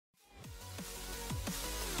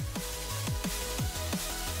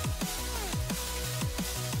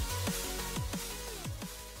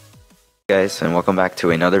guys, and welcome back to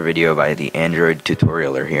another video by the Android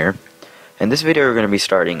Tutorialer here. In this video we're going to be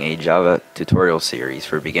starting a Java tutorial series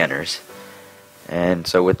for beginners. And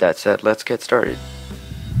so with that said, let's get started.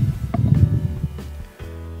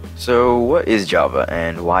 So what is Java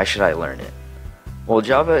and why should I learn it? Well,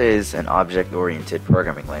 Java is an object-oriented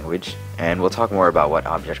programming language, and we'll talk more about what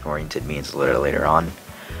object-oriented means a little later on.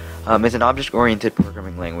 It's an object-oriented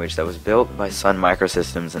programming language that was built by Sun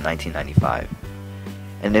Microsystems in 1995.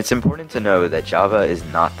 And it's important to know that Java is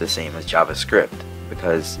not the same as JavaScript,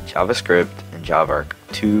 because JavaScript and Java are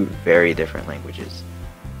two very different languages.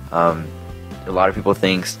 A lot of people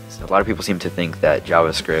seem to think that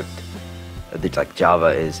JavaScript, like Java,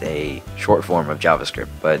 is a short form of JavaScript,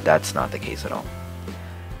 but that's not the case at all.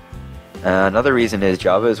 Another reason is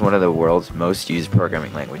Java is one of the world's most used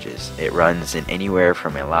programming languages. It runs in anywhere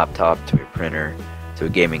from a laptop to a printer to a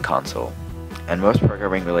gaming console. And most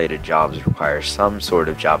programming related jobs require some sort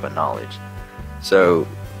of Java knowledge. So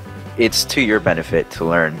it's to your benefit to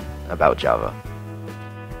learn about Java.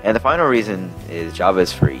 And the final reason is Java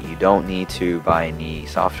is free. You don't need to buy any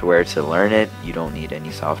software to learn it. You don't need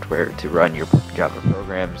any software to run your Java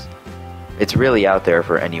programs. It's really out there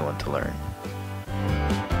for anyone to learn.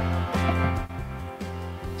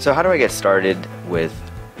 So how do I get started with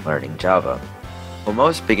learning Java? Well,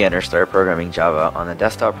 most beginners start programming Java on a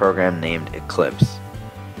desktop program named Eclipse.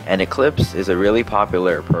 And Eclipse is a really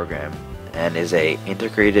popular program and is an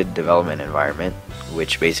integrated development environment,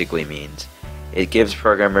 which basically means it gives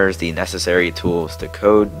programmers the necessary tools to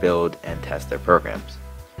code, build, and test their programs.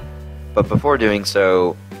 But before doing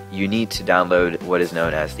so, you need to download what is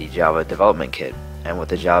known as the Java Development Kit. And what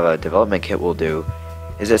the Java Development Kit will do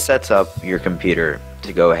is it sets up your computer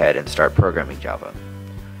to go ahead and start programming Java.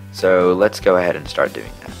 So let's go ahead and start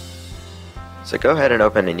doing that. So go ahead and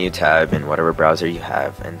open a new tab in whatever browser you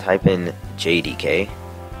have and type in JDK.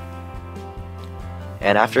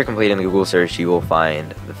 And after completing the Google search, you will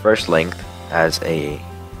find the first link as a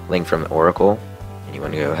link from Oracle, and you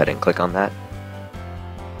want to go ahead and click on that.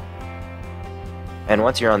 And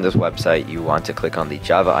once you're on this website, you want to click on the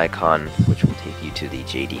Java icon, which will take you to the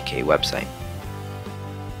JDK website.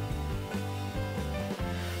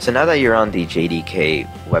 So now that you're on the JDK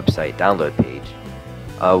website download page,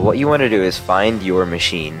 what you want to do is find your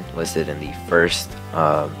machine listed in the first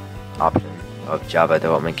option of Java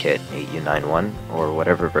Development Kit 8U91, or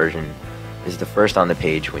whatever version is the first on the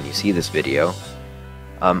page when you see this video.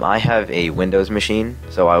 I have a Windows machine,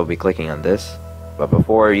 so I will be clicking on this, but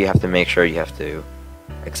before, you have to make sure you have to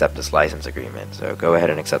accept this license agreement. So go ahead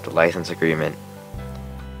and accept the license agreement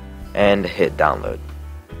and hit download.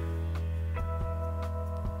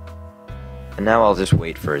 And now I'll just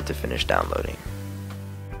wait for it to finish downloading.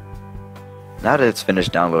 Now that it's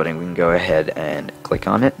finished downloading, we can go ahead and click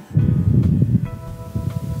on it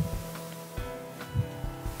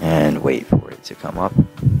and wait for it to come up.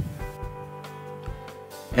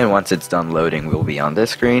 And once it's done loading, we'll be on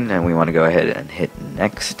this screen, and we want to go ahead and hit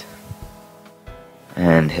next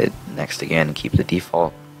and hit next again and keep the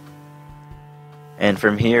default. And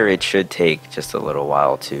from here, it should take just a little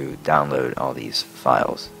while to download all these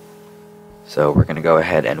files. So we're going to go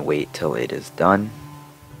ahead and wait till it is done.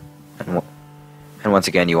 And once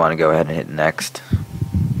again, you want to go ahead and hit next.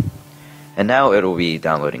 And now it will be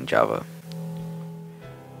downloading Java.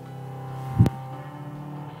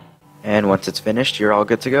 And once it's finished, you're all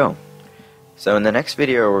good to go. So in the next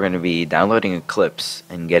video, we're going to be downloading Eclipse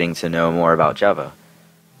and getting to know more about Java.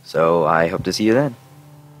 So I hope to see you then.